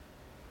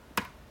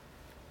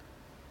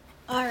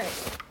All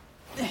right.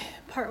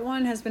 Part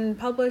 1 has been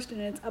published and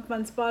it's up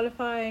on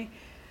Spotify,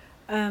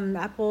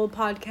 Apple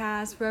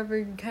Podcasts, wherever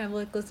you kind of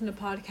like listen to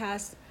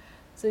podcasts.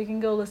 So you can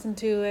go listen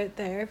to it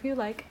there if you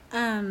like.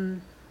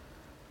 Where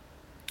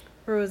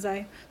was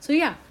I? So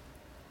yeah.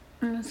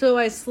 So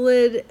I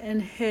slid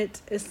and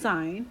hit a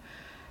sign.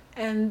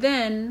 And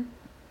then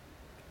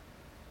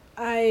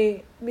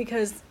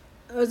because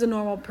I was a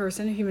normal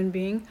person, a human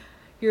being,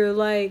 you're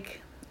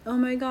like, oh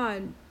my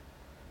god,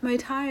 my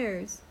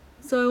tires.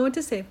 So I went to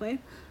Safeway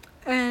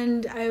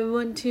and I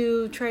went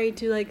to try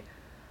to like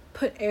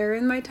put air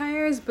in my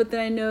tires, but then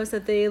I noticed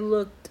that they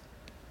looked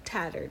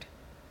tattered,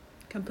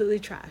 completely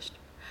trashed.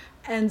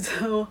 And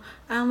so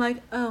I'm like,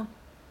 oh,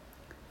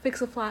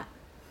 fix a flat,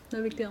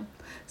 no big deal.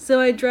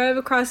 So I drive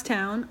across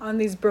town on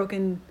these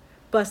broken,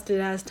 busted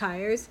ass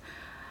tires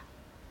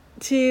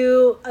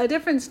to a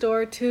different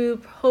store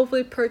to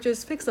hopefully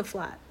purchase fix a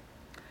flat.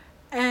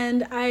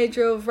 And I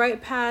drove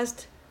right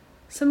past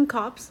some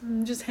cops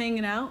just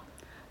hanging out.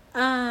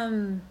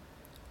 And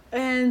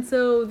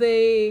so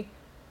they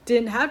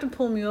didn't have to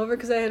pull me over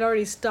because I had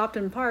already stopped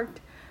and parked.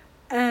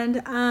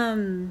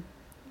 And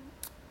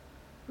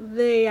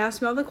they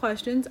asked me all the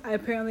questions. I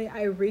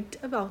reeked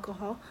of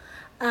alcohol.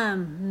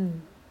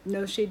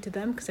 No shade to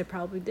them because I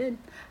probably did.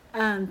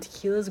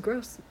 Tequila's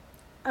gross.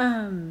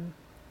 And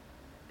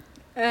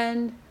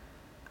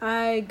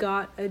I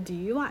got a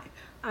DUI.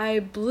 I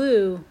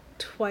blew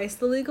twice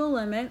the legal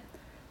limit,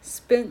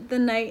 spent the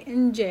night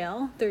in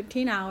jail,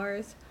 13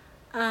 hours.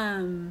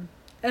 And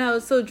I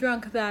was so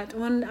drunk that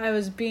when I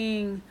was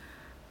being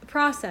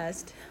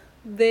processed,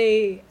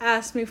 they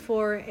asked me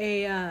for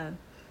an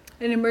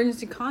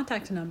emergency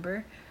contact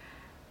number,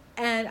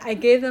 and I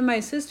gave them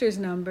my sister's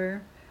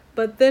number.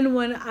 But then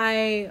when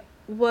I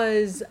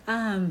was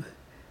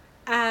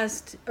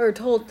asked or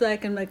told that I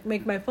can like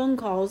make my phone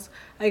calls,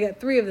 I got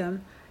 3 of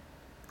them.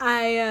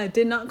 I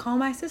did not call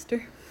my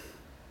sister.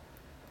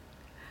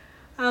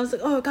 I was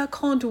like, oh, I got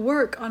called into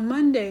work on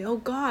Monday. Oh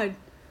God,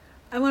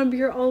 I want to be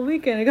here all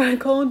weekend. I got to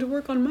call into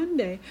work on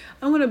Monday.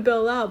 I want to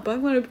bail out, but I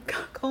want to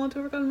call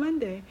into work on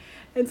Monday.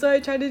 And so I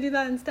tried to do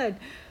that instead.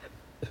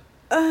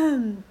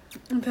 And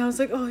I was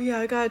like, oh yeah,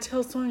 I got to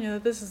tell Sonia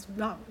that this is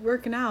not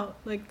working out.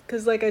 Like,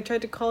 cause like I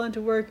tried to call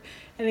into work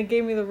and it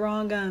gave me the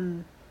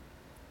wrong,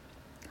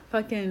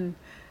 fucking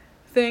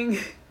thing,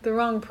 the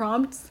wrong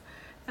prompts.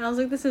 And I was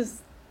like, this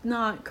is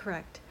not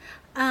correct.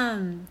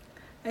 And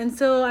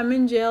so I'm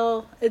in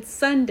jail. It's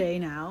Sunday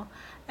now.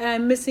 And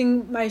I'm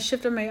missing my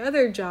shift on my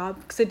other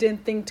job because I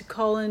didn't think to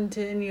call in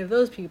to any of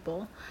those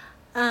people.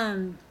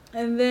 And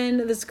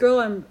then this girl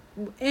I'm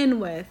in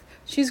with,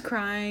 she's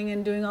crying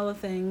and doing all the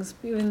things,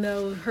 even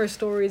though her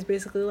story is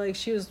basically like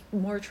she was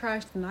more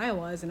trashed than I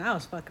was, and I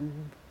was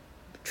fucking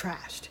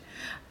trashed.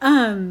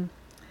 And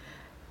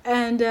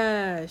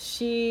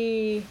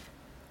she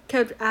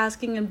kept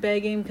asking and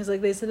begging because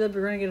like they said that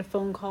we were going to get a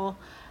phone call.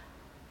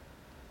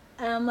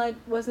 And I'm like,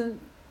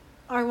 wasn't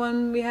our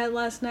one we had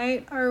last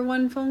night our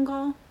one phone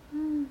call?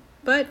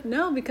 But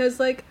no, because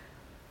like,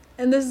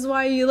 and this is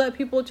why you let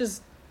people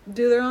just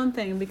do their own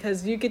thing,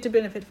 because you get to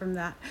benefit from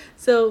that.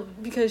 So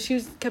because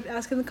she kept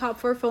asking the cop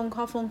for a phone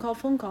call,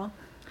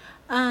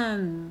 I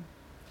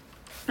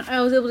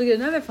was able to get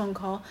another phone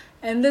call,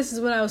 and this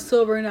is when I was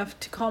sober enough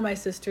to call my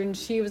sister, and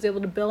she was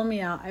able to bail me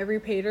out. I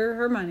repaid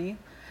her money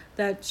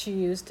that she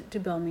used to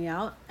bail me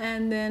out,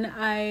 and then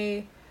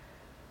I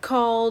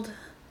called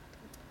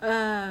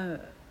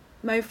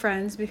my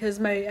friends because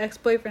my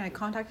ex-boyfriend had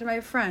contacted my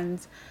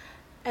friends.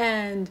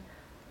 And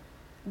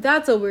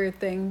that's a weird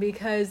thing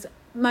because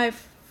my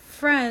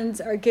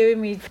friends are giving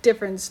me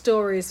different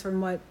stories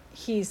from what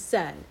he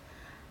said.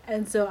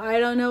 And so I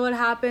don't know what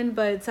happened,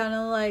 but it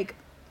sounded like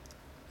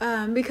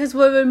because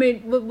what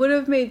would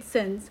have made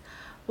sense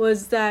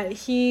was that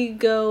he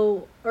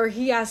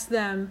asked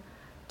them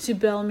to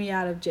bail me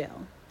out of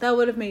jail. That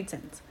would have made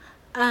sense.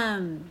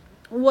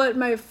 What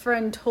my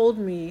friend told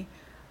me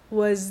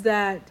was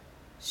that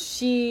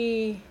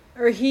he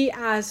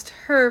asked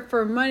her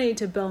for money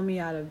to bail me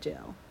out of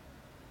jail.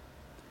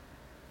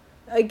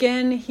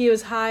 Again, he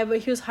was high,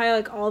 but he was high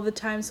like all the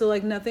time, so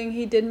like nothing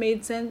he did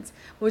made sense,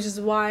 which is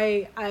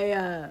why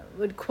I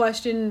would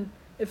question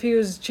if he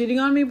was cheating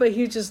on me, but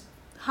he was just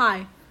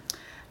high.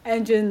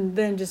 And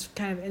then just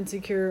kind of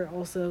insecure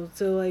also,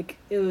 so like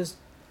it was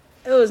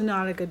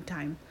not a good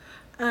time.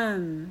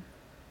 And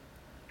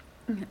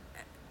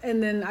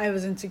then I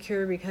was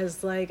insecure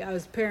because like I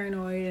was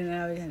paranoid and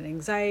I had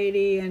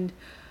anxiety and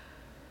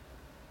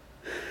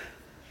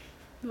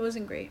it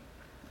wasn't great.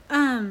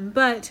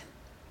 But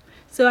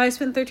so I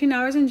spent 13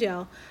 hours in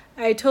jail.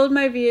 I towed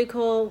my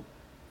vehicle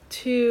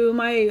to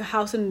my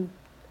house in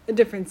a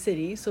different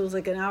city, so it was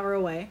like an hour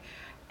away.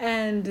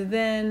 And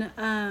then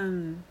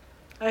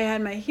I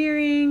had my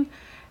hearing,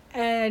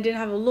 and I didn't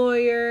have a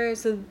lawyer,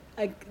 so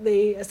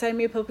they assigned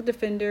me a public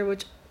defender,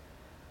 which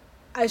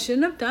I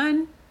shouldn't have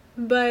done,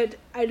 but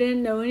I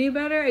didn't know any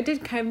better. I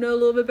did kind of know a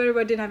little bit better,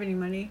 but I didn't have any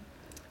money.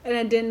 And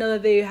I didn't know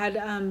that they had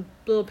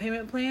little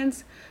payment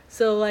plans.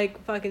 So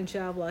like fucking shit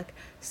out of luck.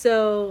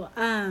 So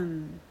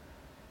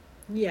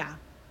yeah.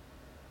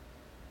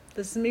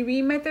 This is me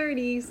being my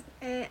 30s.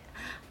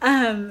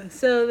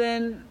 So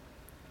then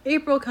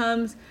April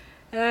comes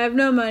and I have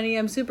no money.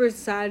 I'm super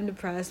sad and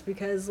depressed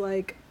because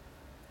like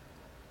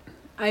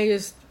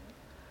the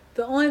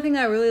only thing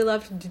I really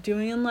loved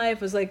doing in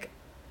life was like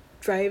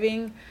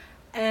driving,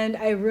 and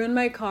I ruined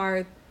my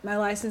car. My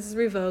license is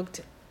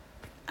revoked.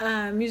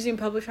 Using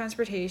public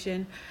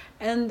transportation,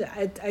 and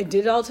I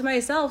did it all to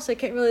myself, so I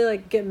can't really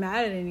like get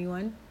mad at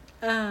anyone.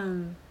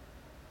 And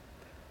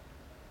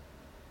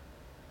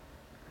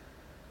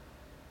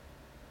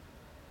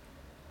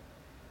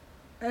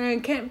I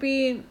can't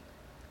be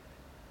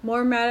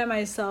more mad at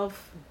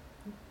myself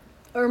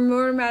or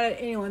more mad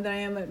at anyone than I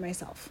am at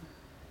myself,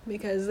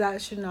 because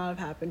that should not have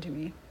happened to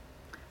me.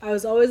 I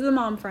was always the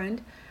mom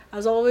friend. I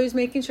was always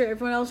making sure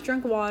everyone else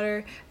drank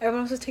water,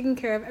 everyone else was taken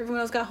care of, everyone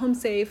else got home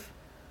safe.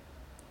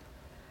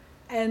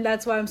 And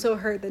that's why I'm so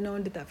hurt that no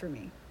one did that for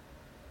me.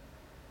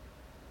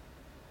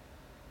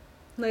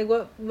 Like,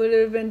 what would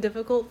it have been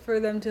difficult for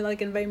them to like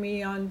invite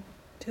me on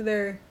to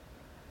their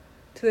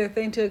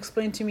thing to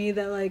explain to me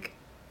that like,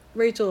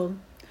 Rachel,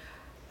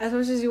 as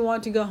much as you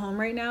want to go home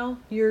right now,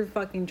 you're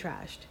fucking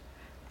trashed.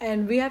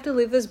 And we have to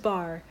leave this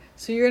bar,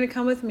 so you're going to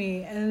come with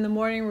me, and in the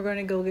morning we're going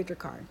to go get your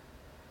car.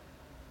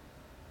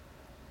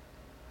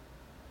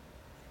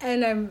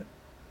 And I'm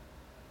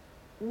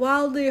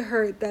wildly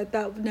hurt that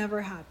that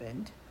never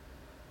happened.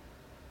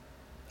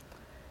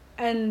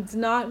 And it's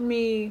not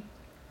me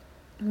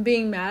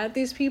being mad at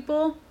these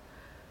people,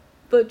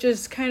 but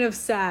just kind of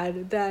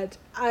sad that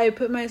I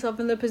put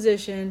myself in the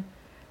position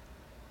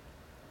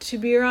to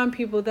be around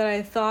people that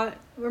I thought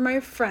were my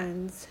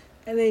friends,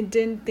 and they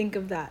didn't think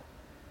of that.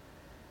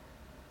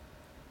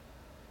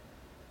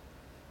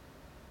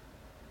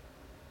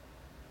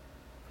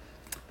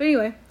 But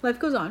anyway, life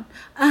goes on.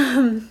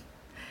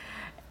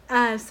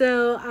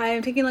 So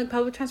I'm taking like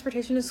public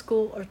transportation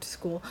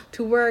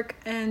to work,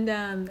 and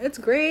it's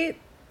great.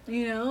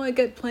 You know, I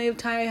get plenty of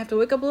time. I have to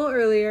wake up a little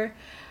earlier.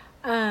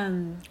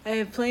 I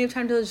have plenty of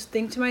time to just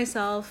think to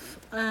myself.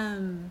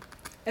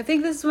 I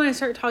think this is when I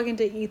start talking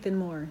to Ethan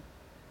more.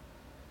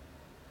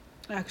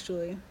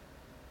 Actually.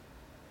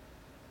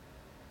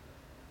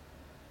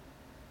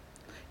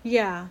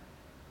 Yeah.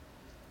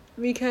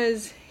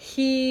 Because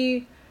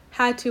he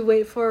had to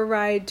wait for a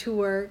ride to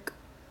work.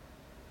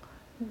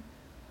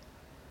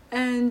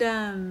 And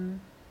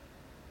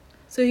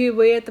so he would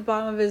wait at the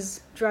bottom of his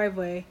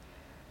driveway.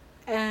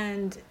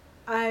 And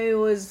I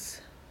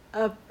was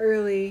up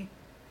early,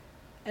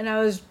 and I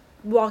was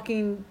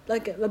walking,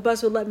 like the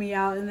bus would let me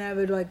out, and then I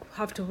would like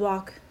have to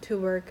walk to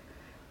work.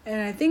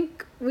 And I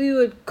think we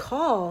would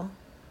call,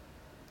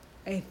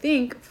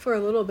 for a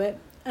little bit,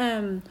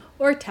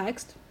 or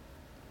text,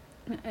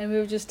 and we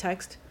would just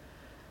text,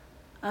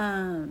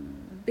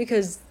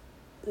 because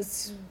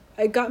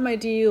I got my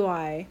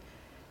DUI,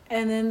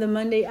 and then the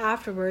Monday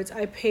afterwards,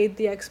 I paid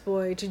the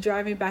ex-boy to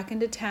drive me back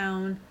into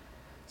town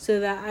so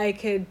that I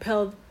could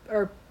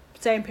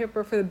sign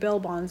paper for the bail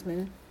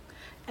bondsman.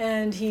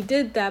 And he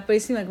did that, but he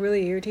seemed like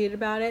really irritated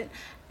about it.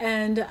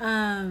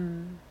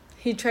 And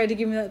he tried to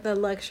give me that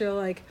lecture,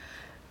 like,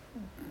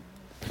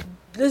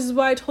 this is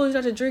why I told you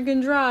not to drink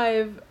and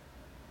drive.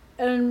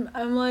 And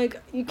I'm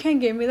like, you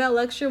can't give me that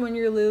lecture when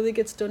you literally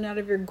get stoned out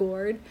of your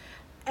gourd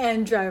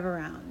and drive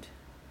around.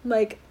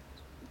 Like,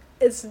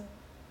 it's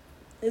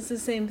the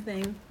same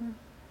thing.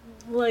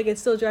 Like,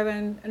 it's still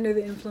driving under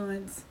the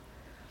influence.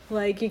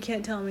 Like, you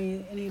can't tell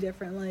me any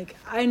different. Like,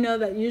 I know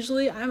that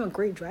usually I'm a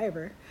great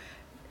driver.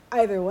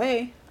 Either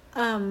way,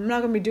 I'm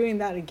not going to be doing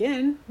that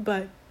again,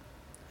 but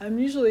I'm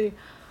usually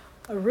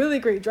a really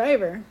great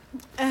driver.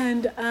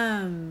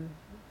 And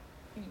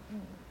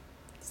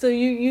so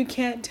you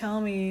can't tell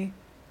me.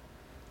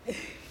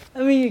 I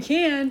mean, you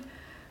can,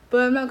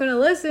 but I'm not going to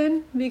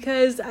listen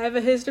because I have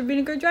a history of being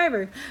a good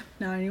driver.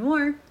 Not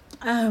anymore.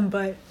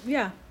 But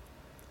yeah.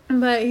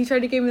 But he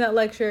tried to give me that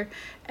lecture,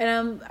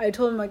 and I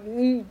told him, like,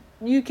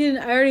 you can,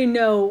 I already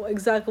know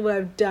exactly what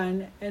I've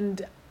done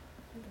and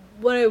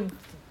what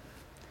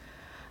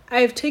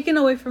I've taken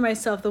away from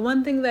myself the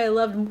one thing that I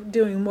loved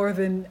doing more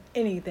than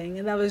anything,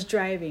 and that was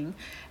driving.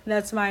 And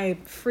that's my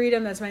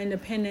freedom, that's my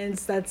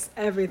independence, that's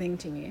everything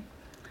to me.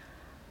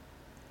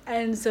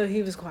 And so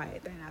he was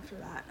quiet then after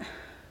that.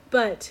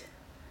 But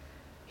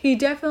he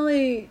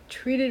definitely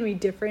treated me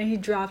different. He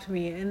dropped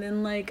me, and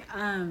then like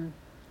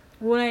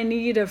when I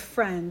needed a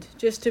friend,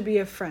 just to be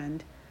a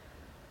friend,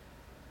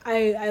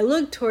 I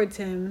looked towards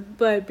him,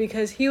 but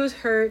because he was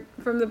hurt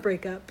from the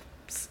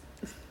breakups,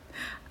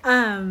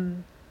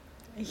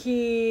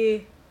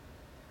 he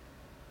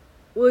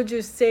would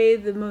just say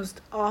the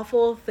most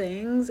awful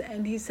things,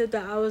 and he said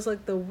that I was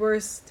like the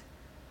worst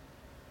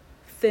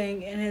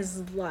thing in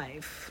his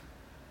life.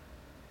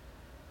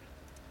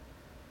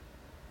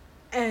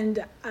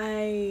 And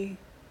I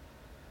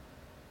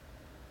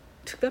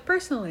took that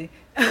personally.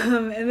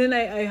 And then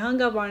I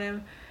hung up on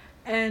him,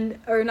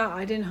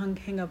 I didn't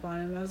hang up on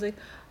him. I was like,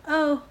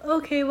 oh,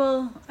 okay,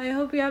 well, I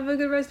hope you have a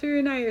good rest of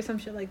your night or some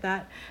shit like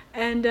that.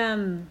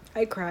 And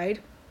I cried.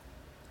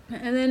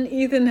 And then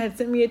Ethan had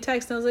sent me a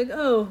text, and I was like,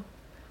 oh,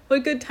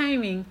 what good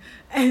timing.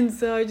 And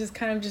so I just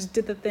kind of just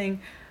did the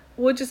thing,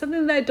 which is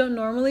something that I don't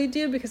normally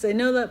do because I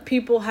know that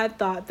people had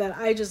thought that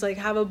I just like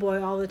have a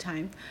boy all the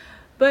time.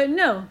 But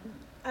no,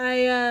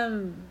 I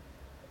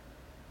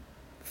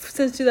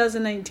since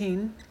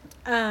 2019.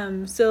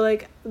 So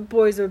like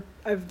boys are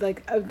I've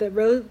like the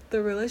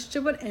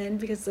relationship would end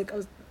because like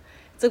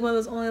it's like one of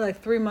those only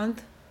like 3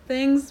 month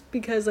things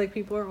because like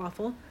people are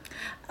awful.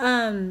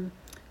 And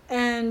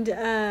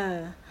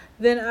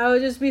then I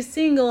would just be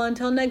single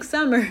until next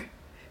summer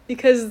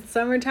because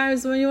summertime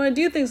is when you want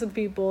to do things with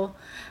people.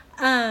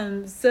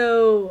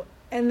 So,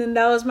 and then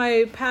that was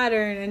my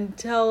pattern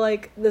until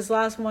like this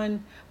last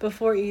one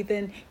before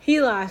Ethan. He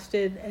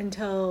lasted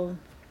until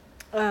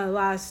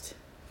last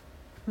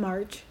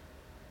March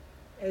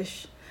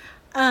ish.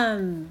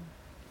 But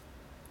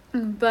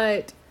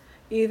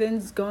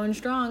Ethan's going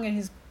strong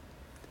and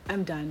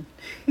I'm done.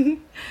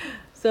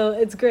 So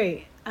it's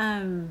great.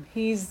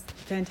 He's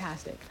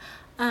fantastic.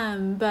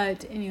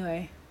 But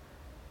anyway.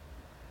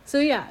 So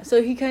yeah,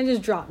 so he kind of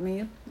just dropped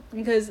me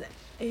because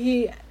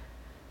he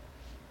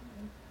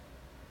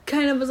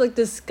kind of was like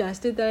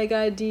disgusted that I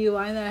got a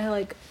DUI and that I had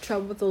like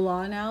trouble with the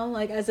law now,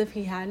 like as if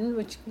he hadn't,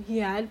 which he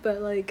had,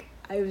 but like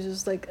I was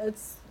just like,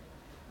 it's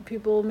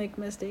people make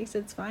mistakes,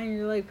 it's fine,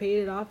 you're like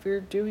paid it off,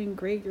 you're doing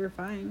great, you're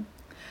fine.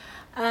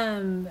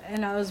 And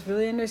I was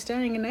really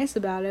understanding and nice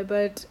about it,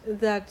 but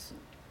that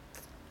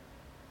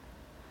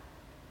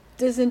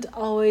isn't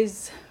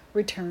always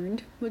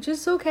returned, which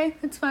is okay,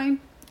 it's fine.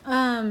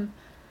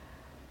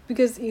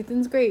 Because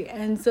Ethan's great,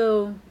 and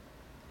so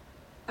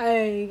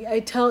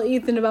I tell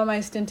Ethan about my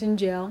stint in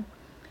jail,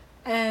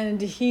 and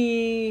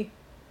he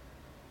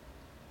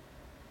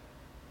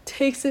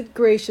takes it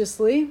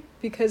graciously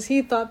because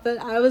he thought that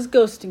I was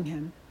ghosting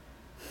him.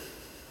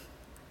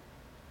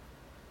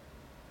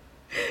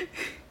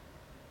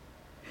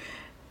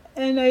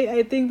 And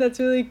I think that's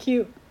really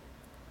cute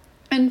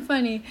and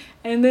funny.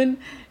 And then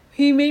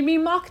he made me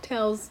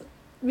mocktails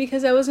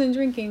because I wasn't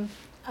drinking.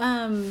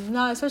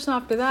 Not especially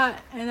after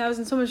that, and I was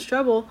in so much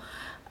trouble.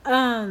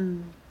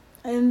 And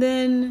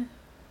then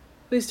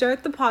we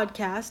start the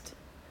podcast,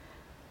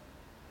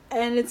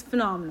 and it's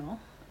phenomenal.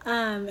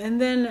 And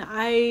then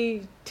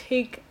I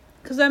take,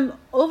 because I'm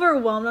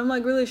overwhelmed, I'm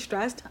like really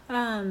stressed.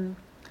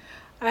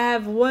 I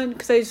have one,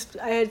 because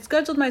I had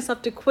scheduled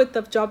myself to quit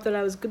the job that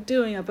I was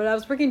doing, but I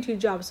was working 2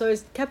 jobs, so I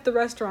kept the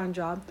restaurant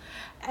job,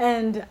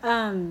 and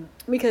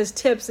because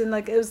tips and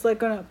like it was like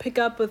gonna pick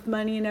up with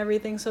money and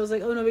everything, so I was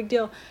like, oh, no big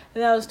deal.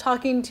 And I was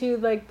talking to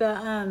like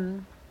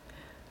the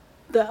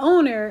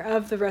owner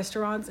of the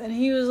restaurants, and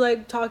he was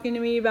like talking to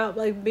me about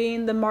like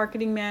being the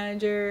marketing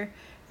manager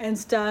and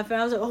stuff,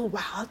 and I was like, oh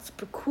wow, that's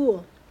super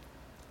cool.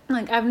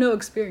 Like I have no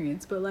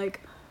experience, but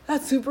like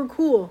that's super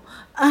cool.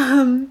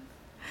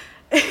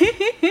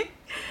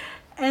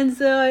 And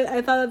so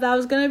I thought that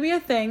was going to be a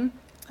thing.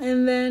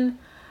 And then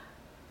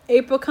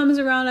April comes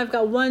around. I've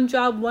got 1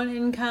 job, 1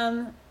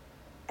 income,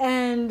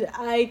 and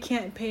I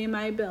can't pay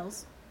my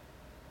bills.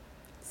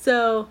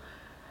 So,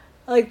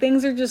 like,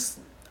 things are just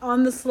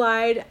on the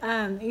slide.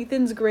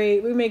 Ethan's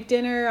great. We make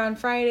dinner on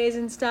Fridays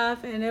and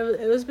stuff, and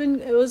it was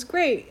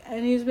great.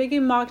 And he was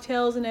making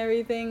mocktails and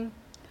everything.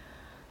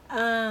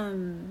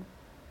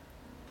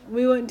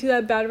 We went to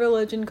that Bad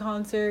Religion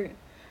concert,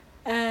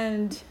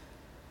 and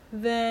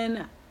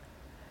then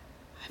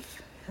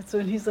that's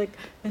when he's like,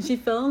 and she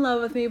fell in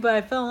love with me, but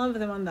I fell in love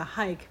with him on the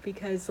hike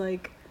because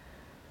like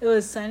it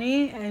was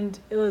sunny and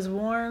it was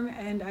warm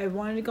and I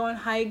wanted to go on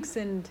hikes,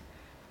 and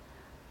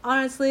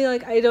honestly,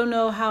 like I don't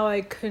know how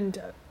I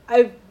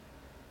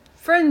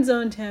friend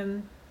zoned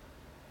him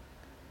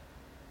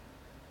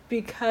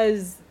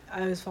because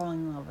I was falling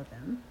in love with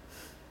him.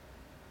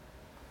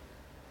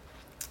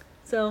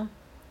 So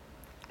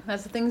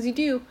that's the things you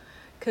do.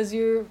 Because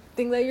you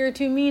think that you're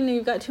too mean and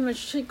you've got too much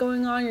shit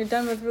going on. You're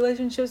done with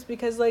relationships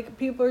because, like,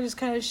 people are just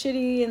kind of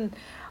shitty and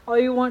all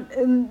you want,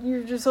 and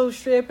you're just so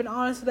straight up and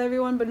honest with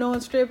everyone, but no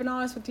one's straight up and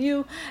honest with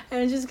you.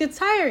 And it just gets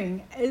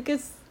tiring. It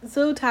gets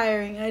so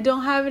tiring. And I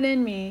don't have it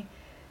in me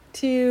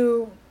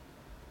to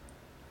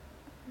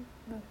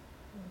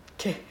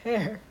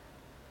care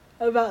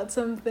about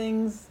some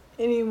things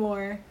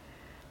anymore.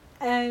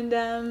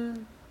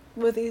 And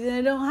with Ethan,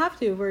 I don't have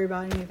to worry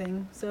about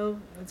anything. So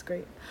that's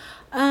great.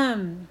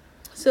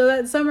 So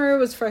that summer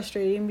was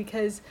frustrating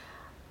because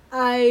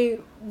I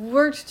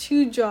worked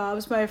 2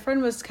 jobs. My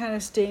friend was kind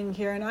of staying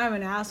here, and I'm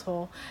an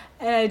asshole.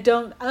 And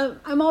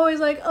I'm always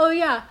like, oh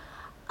yeah,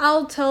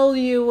 I'll tell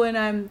you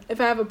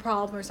if I have a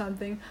problem or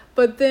something.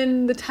 But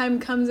then the time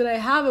comes and I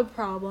have a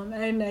problem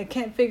and I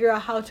can't figure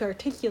out how to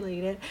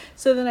articulate it.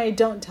 So then I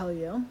don't tell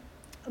you.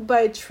 But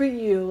I treat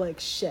you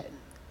like shit,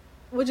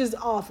 which is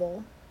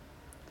awful.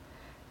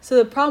 So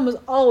the problem was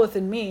all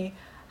within me.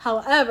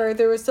 However,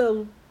 there were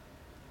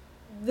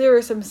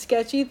some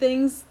sketchy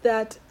things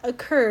that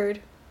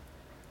occurred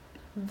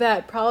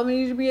that probably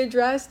needed to be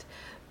addressed,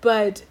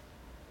 but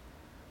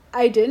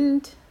I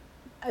didn't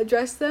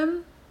address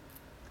them.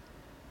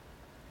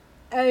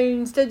 I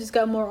instead just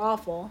got more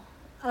awful.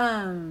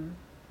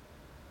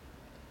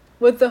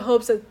 With the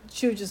hopes that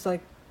she would just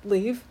like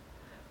leave.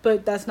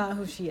 but that's not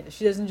who she is.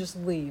 She doesn't just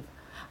leave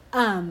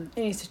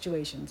any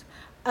situations.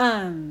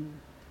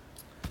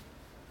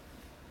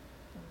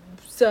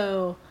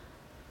 So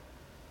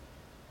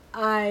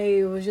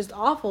I was just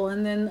awful.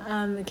 And then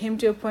it came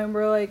to a point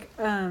where, like,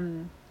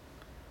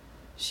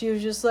 she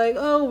was just like,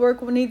 oh,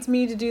 work needs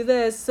me to do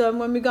this, so I'm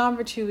going to be gone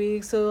for 2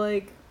 weeks. So,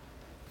 like,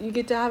 you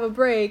get to have a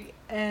break.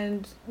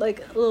 And,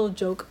 like, a little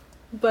joke.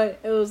 But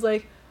it was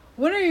like,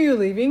 when are you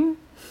leaving?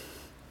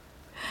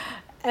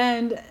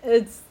 And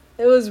it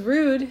was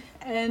rude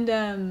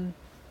and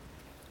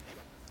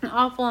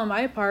awful on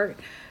my part.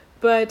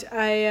 But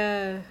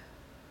I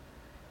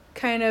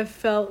kind of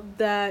felt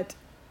that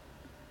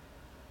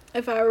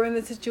if I were in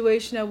the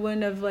situation, I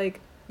wouldn't have,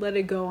 like, let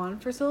it go on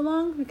for so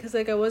long, because,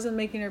 like, I wasn't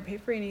making her pay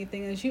for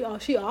anything, and she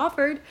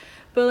offered,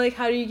 but, like,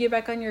 how do you get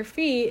back on your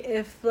feet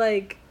if,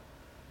 like,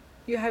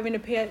 you're having to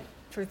pay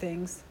for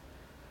things?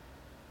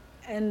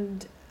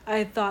 And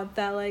I thought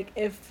that, like,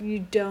 if you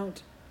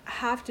don't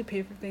have to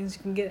pay for things,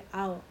 you can get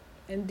out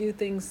and do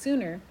things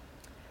sooner.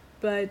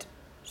 But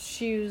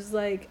she was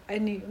like,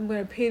 I'm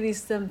gonna pay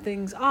some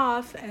things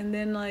off, and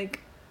then, like,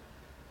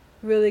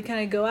 really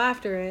kind of go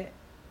after it.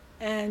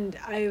 And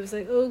I was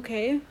like,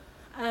 okay,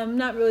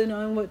 not really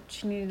knowing what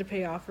she needed to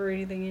pay off or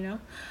anything, you know,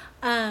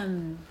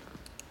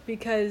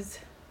 because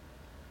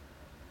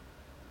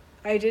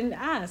I didn't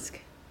ask.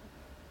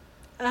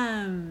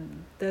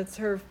 That's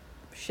her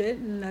shit,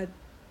 and that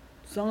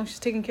as long as she's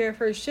taking care of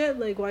her shit,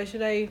 like, why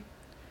should I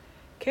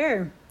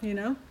care, you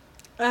know?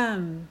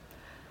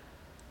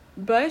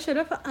 But I should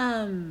have,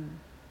 and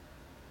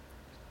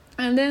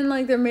then,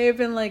 like, there may have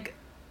been, like,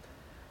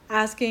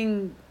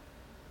 asking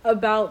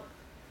about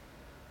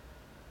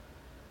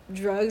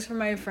drugs from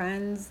my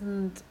friends,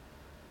 and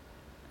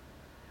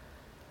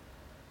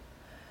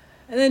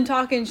then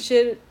talking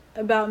shit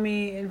about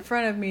me in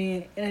front of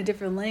me in a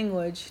different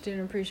language.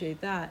 Didn't appreciate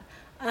that.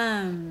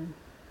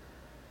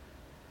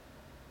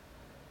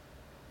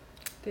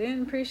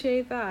 Didn't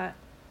appreciate that.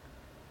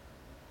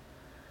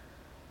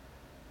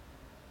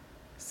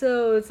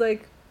 So it's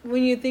like,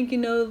 when you think you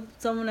know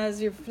someone as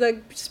your,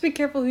 like, just be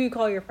careful who you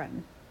call your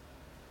friend.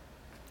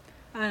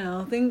 I don't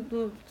know. I think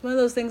it's one of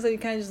those things that you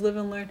kind of just live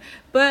and learn.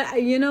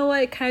 But you know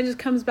what? It kind of just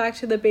comes back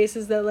to the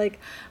basis that, like,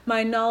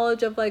 my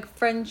knowledge of, like,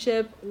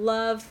 friendship,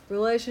 love,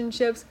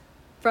 relationships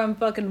from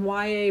fucking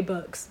YA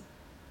books.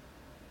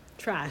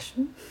 Trash.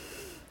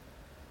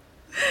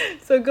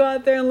 So go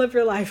out there and live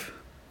your life.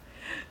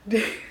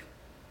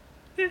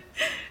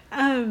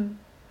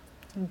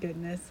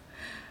 Goodness.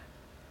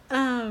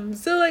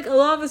 So, like, a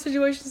lot of the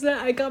situations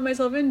that I got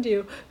myself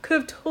into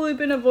could have totally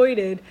been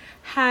avoided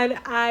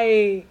had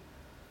I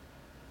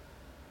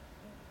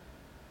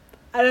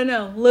don't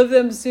know, live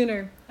them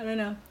sooner. I don't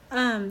know.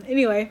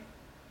 Anyway,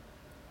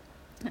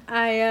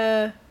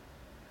 I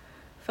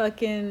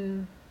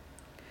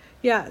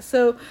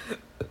so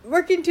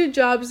working 2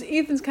 jobs,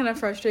 Ethan's kind of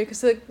frustrated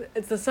because, like,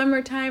 it's the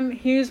summertime.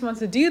 He just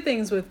wants to do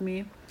things with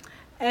me,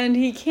 and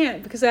he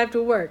can't because I have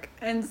to work.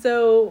 And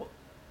so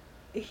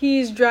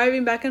he's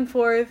driving back and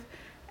forth,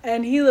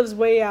 and he lives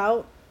way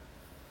out,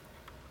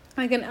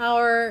 like an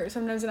hour,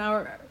 sometimes an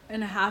hour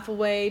and a half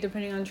away,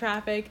 depending on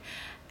traffic.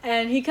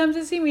 And he comes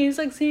to see me. He's,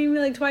 like, seeing me,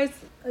 like,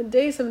 twice a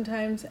day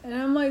sometimes. And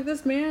I'm like,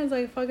 this man is,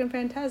 like, fucking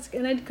fantastic.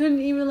 And I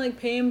couldn't even, like,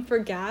 pay him for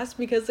gas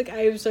because, like,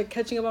 I was, like,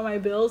 catching up on my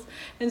bills.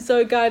 And so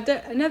I got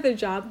another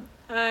job.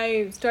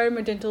 I started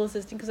my dental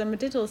assistant because I'm a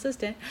dental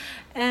assistant.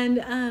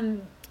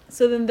 And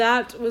so then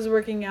that was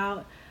working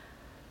out.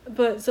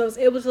 But so I was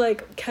able to,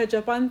 like, catch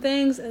up on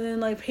things and then,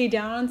 like, pay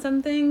down on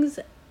some things.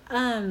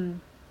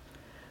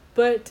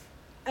 But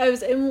I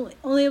was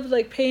only able to,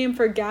 like, pay him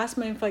for gas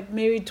money for, like,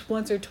 maybe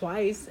once or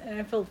twice, and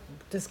I felt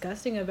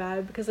disgusting about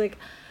it because, like,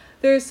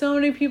 there are so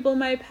many people in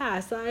my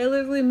past that I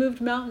literally moved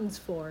mountains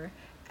for,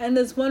 and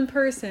this one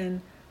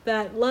person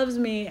that loves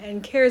me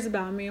and cares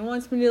about me and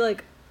wants me to,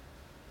 like,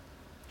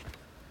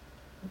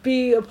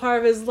 be a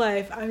part of his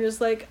life. I'm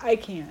just like, I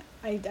can't.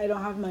 I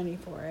don't have money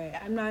for it.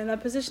 I'm not in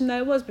that position that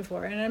I was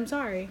before, and I'm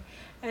sorry.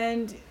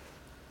 And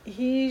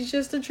he's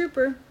just a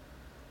trooper.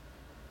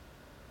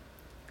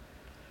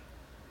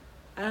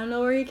 I don't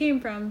know where he came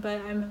from, but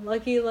I'm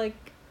lucky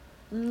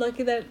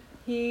that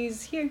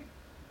he's here.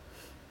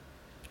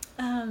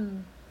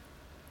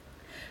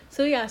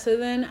 So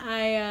then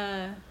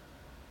I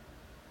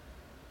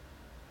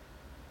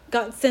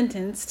got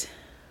sentenced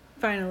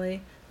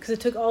finally because it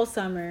took all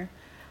summer.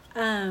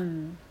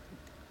 And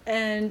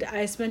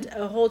I spent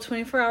a whole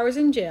 24 hours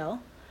in jail.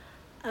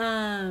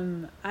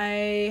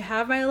 I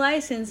have my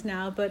license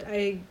now, but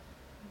I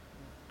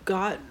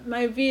got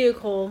my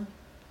vehicle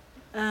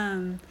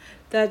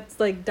that's,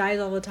 like, dies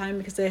all the time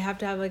because I have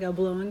to have, like, a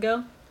blow and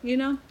go, you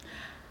know?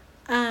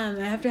 I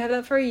have to have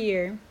that for a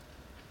year.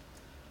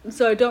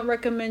 So I don't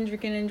recommend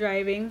drinking and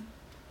driving.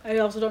 I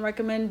also don't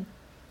recommend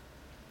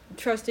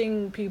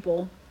trusting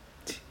people.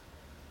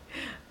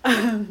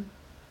 I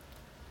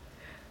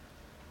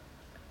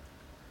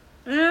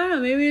don't know,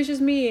 maybe it's just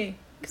me,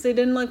 because I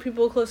didn't like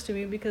people close to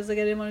me because, like,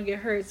 I didn't want to get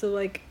hurt. So,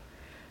 like,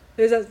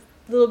 there's that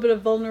little bit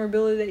of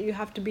vulnerability that you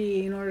have to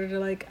be in order to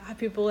like have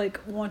people like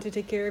want to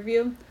take care of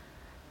you.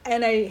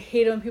 And I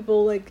hate when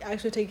people like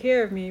actually take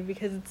care of me,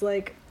 because it's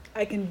like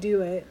I can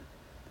do it.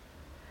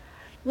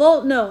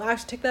 Well, no,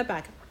 actually take that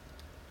back.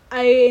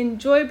 I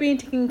enjoy being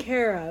taken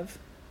care of.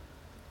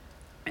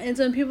 And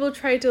so when people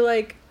try to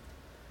like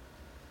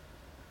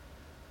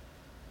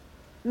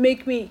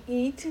make me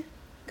eat,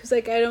 because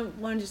like I don't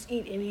want to just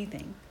eat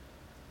anything.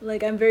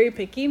 Like I'm very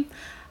picky.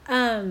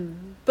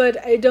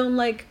 But I don't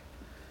like,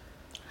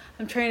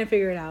 I'm trying to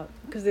figure it out,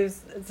 because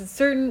it's a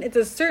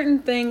certain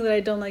thing that I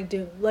don't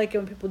like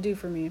when people do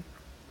for me.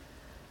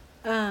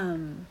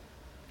 I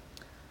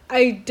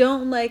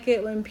don't like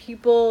it when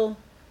people,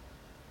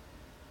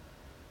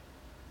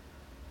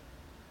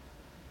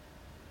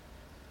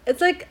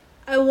 it's like,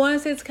 I want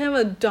to say it's kind of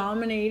a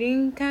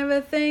dominating kind of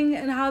a thing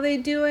and how they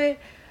do it,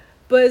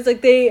 but it's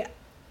like they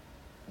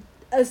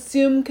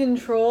assume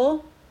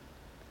control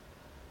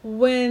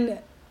when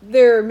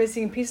they're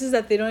missing pieces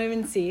that they don't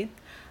even see.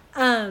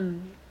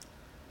 And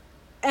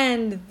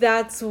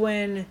that's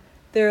when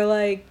they're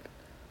like,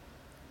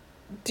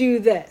 do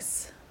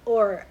this,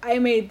 or I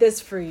made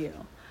this for you,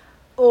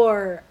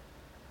 or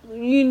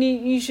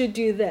you should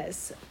do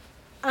this.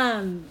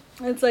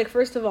 It's like,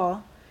 first of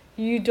all,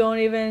 you don't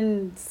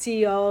even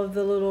see all of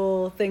the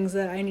little things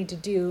that I need to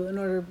do in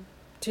order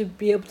to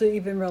be able to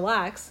even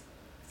relax.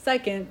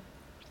 Second,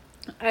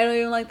 I don't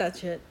even like that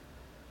shit.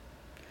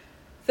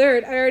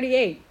 Third, I already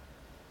ate.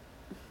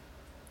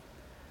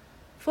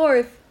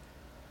 Fourth,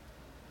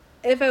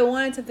 if I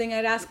wanted something,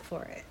 I'd ask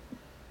for it.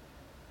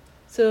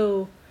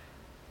 So,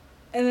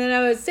 and then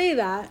I would say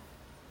that,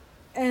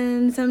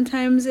 and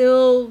sometimes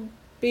it'll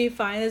be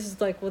fine. This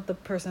is like what the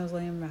person was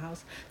laying in my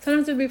house.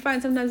 Sometimes it'll be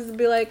fine. Sometimes it'll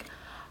be like,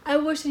 I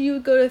wish that you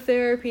would go to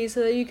therapy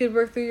so that you could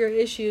work through your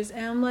issues.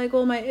 And I'm like,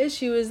 well, my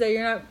issue is that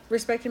you're not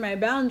respecting my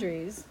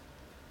boundaries.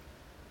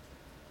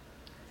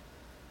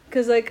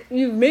 Because, like,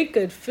 you make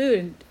good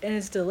food and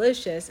it's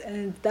delicious,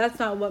 and that's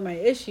not what my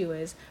issue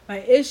is. My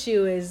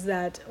issue is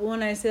that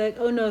when I say, like,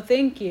 oh, no,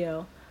 thank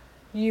you,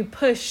 you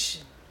push.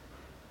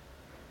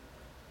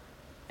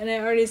 And I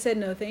already said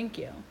no, thank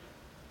you.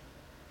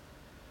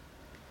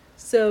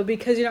 So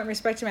because you're not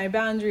respecting my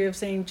boundary of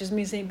saying, just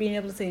me saying, being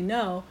able to say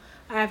no,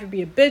 I have to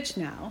be a bitch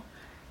now.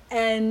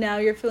 And now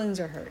your feelings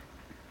are hurt.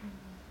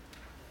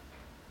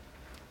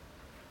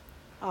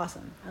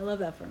 Awesome. I love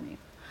that for me.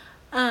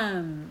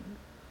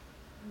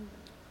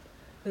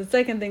 The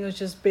second thing was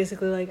just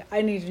basically like,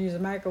 I need to use a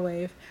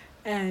microwave,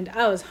 and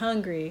I was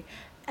hungry,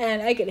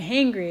 and I get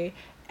hangry,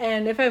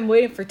 and if I'm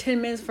waiting for 10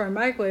 minutes for a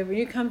microwave, and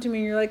you come to me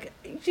and you're like,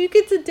 you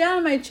could sit down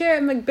in my chair,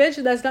 I'm like,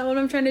 bitch, that's not what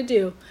I'm trying to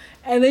do.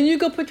 And then you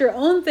go put your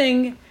own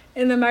thing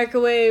in the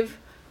microwave.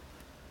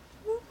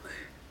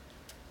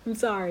 I'm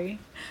sorry.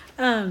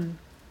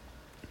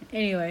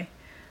 Anyway.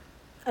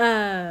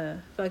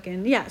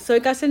 Yeah, so I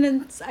got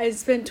sentenced. I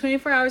spent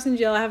 24 hours in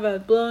jail. I have a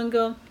blow and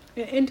go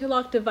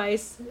interlock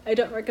device. I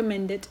don't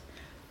recommend it.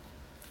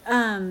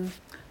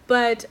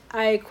 But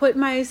I quit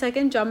my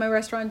second job, my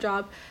restaurant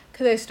job,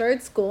 because I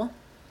started school.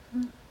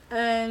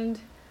 And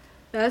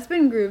that's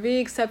been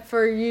groovy, except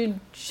for you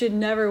should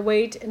never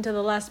wait until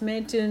the last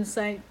minute to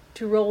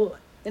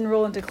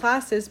enroll into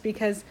classes,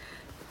 because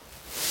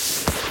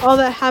all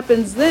that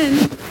happens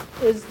then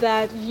is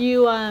that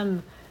you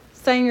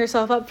sign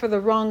yourself up for the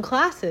wrong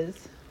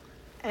classes,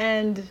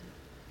 and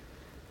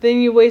then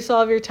you waste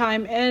all of your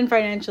time and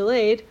financial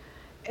aid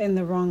in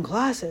the wrong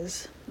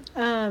classes.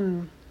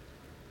 And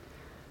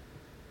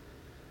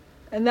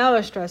that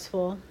was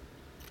stressful.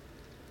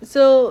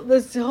 So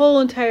this whole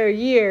entire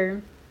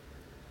year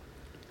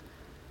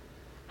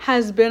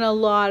has been a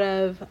lot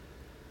of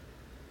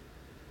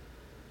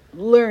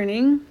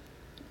learning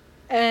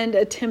and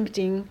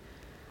attempting,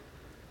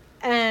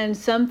 and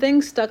some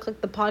things stuck,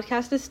 like the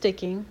podcast is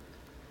sticking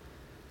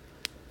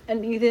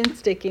and Ethan's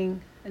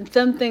sticking, and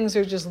some things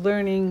are just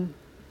learning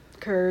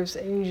curves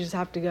and you just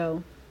have to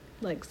go.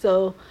 Like,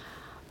 so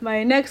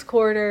my next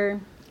quarter,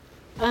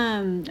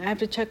 I have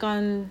to check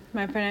on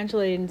my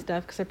financial aid and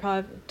stuff, because I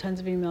probably have tons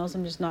of emails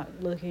I'm just not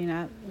looking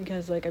at,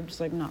 because like I'm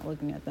just like not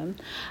looking at them.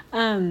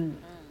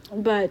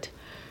 But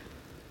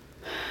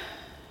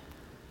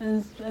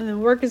and the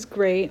work is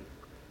great.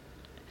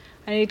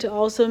 I need to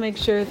also make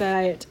sure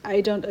that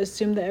I don't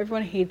assume that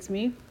everyone hates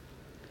me,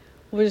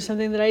 which is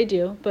something that I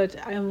do, but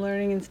I'm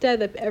learning instead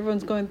that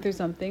everyone's going through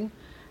something,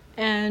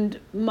 and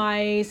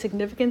my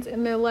significance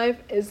in their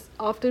life is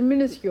often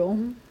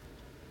minuscule.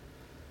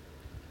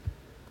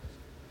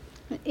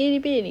 Itty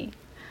bitty.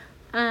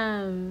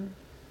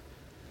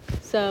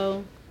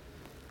 So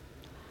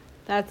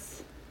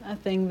that's a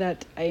thing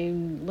that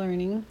I'm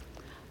learning.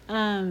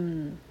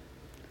 I'm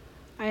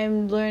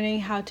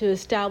learning how to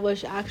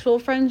establish actual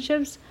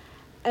friendships,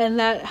 and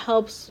that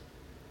helps.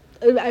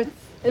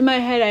 In my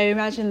head, I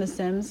imagine The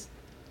Sims,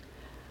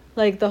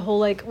 like the whole,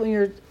 like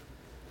when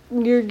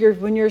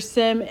when your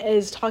sim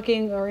is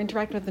talking or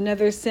interacting with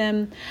another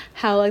sim,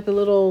 how like the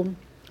little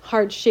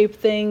heart-shaped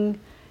thing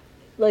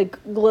like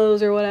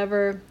glows or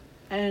whatever,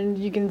 and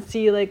you can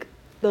see like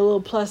the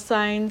little plus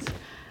signs,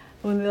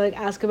 when they like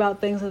ask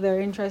about things that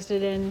they're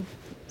interested in.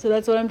 So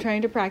that's what I'm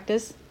trying to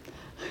practice.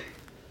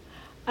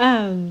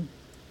 I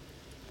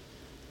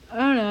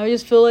don't know, I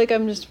just feel like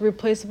I'm just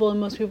replaceable in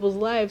most people's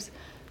lives,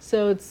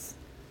 so it's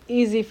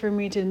easy for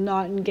me to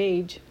not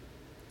engage.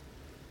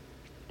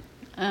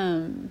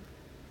 I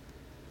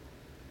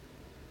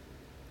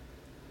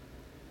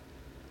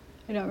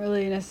don't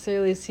really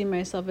necessarily see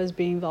myself as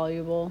being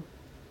valuable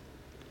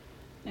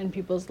in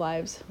people's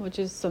lives, which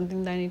is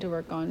something that I need to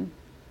work on.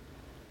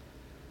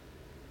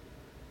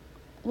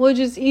 Which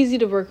is easy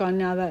to work on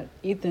now that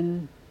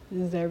Ethan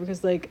is there,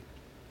 because like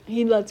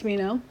he lets me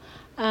know.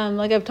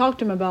 Like I've talked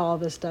to him about all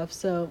this stuff,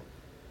 so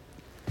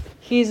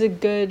he's a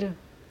good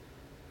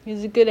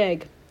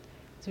egg.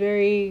 He's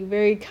very,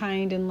 very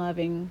kind and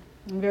loving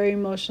and very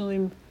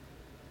emotionally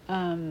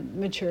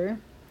mature,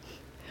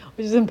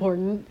 which is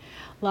important.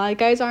 A lot of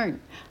guys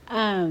aren't.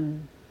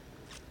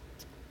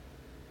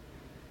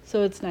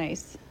 So it's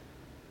nice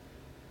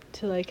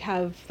to like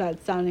have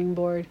that sounding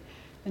board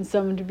and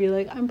someone to be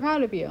like, I'm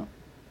proud of you.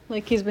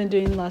 Like he's been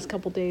doing the last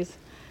couple days,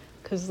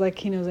 because like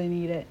he knows I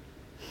need it.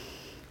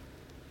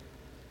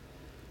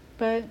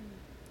 But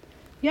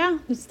yeah,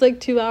 it's like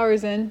 2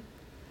 hours in,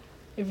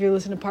 if you're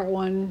listening to part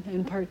 1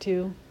 and part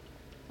 2.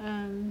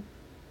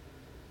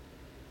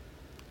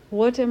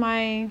 What am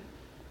I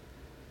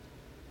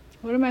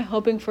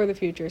hoping for the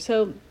future?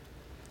 So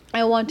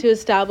I want to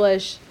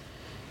establish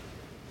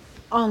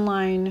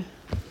online,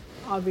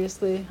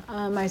 obviously.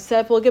 My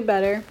set will get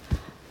better.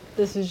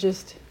 This is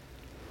just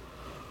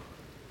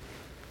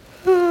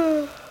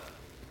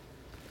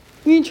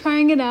me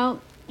trying it out.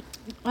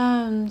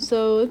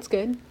 So it's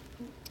good.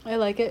 I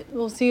like it.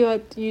 We'll see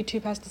what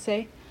YouTube has to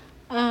say.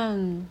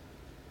 I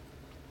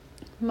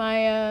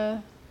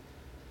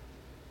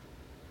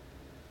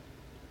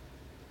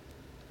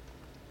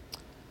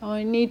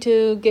need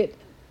to get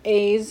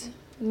A's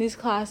in these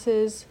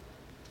classes,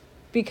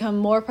 become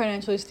more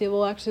financially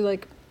stable, actually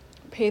like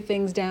pay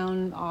things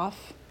down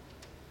off.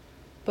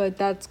 But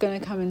that's going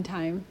to come in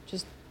time.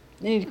 Just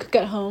I need to cook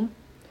at home,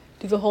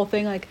 do the whole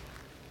thing like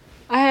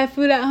I have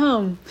food at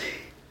home.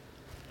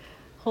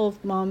 Whole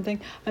mom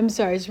thing. I'm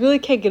sorry, I just really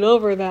can't get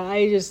over that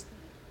I just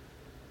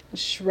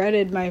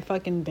shredded my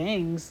fucking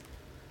bangs.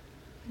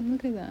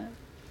 Look at that.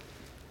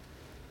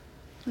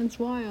 That's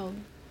wild.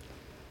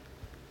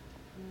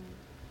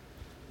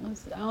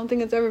 I don't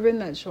think it's ever been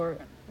that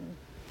short.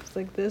 It's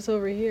like this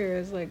over here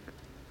is like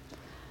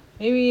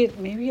maybe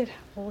it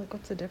well, like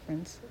what's the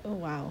difference? Oh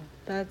wow,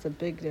 that's a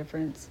big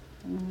difference.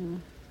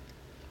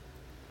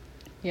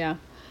 Yeah,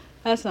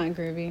 that's not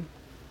groovy,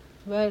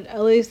 but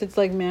at least it's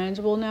like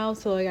manageable now,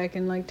 so like I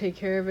can like take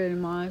care of it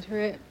and monitor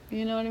it,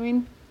 you know what I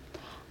mean?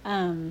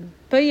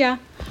 But yeah,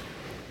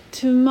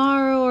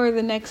 tomorrow or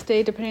the next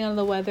day, depending on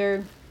the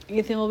weather,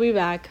 Ethan will be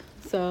back,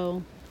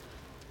 so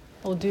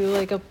we'll do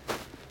like a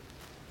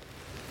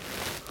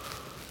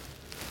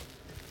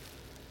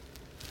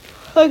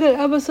good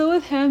episode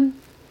with him.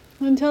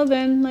 Until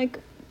then, like,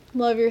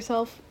 love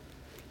yourself,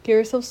 give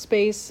yourself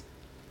space,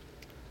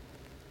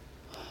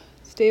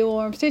 stay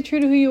warm, stay true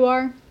to who you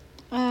are.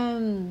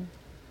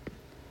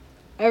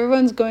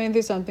 Everyone's going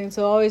through something,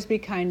 so always be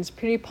kind. It's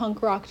pretty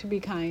punk rock to be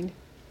kind.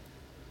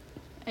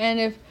 And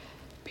if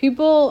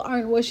people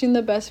aren't wishing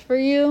the best for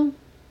you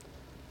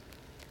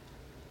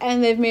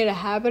and they've made a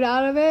habit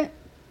out of it,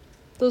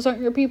 those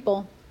aren't your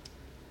people.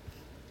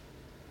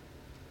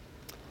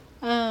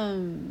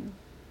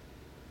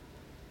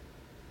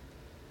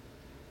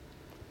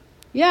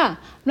 Yeah, I'm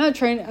not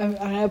trying.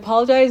 I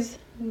apologize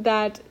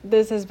that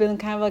this has been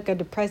kind of like a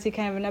depressing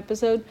kind of an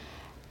episode.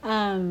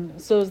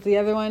 So is the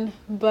other one,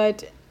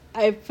 but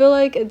I feel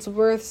like it's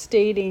worth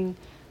stating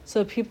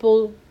so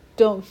people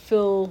don't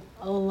feel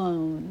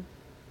alone.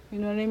 You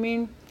know what I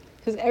mean?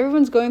 Because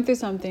everyone's going through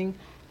something,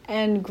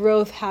 and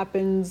growth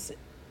happens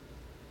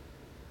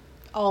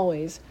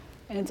always,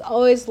 and it's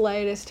always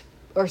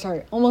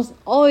almost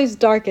always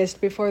darkest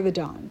before the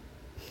dawn.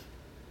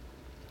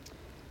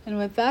 And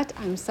with that,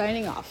 I'm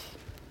signing off.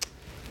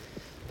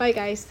 Bye,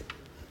 guys.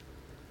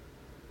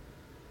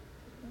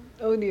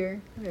 Oh dear.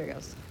 There it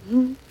goes.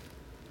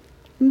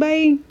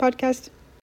 Bye, podcast.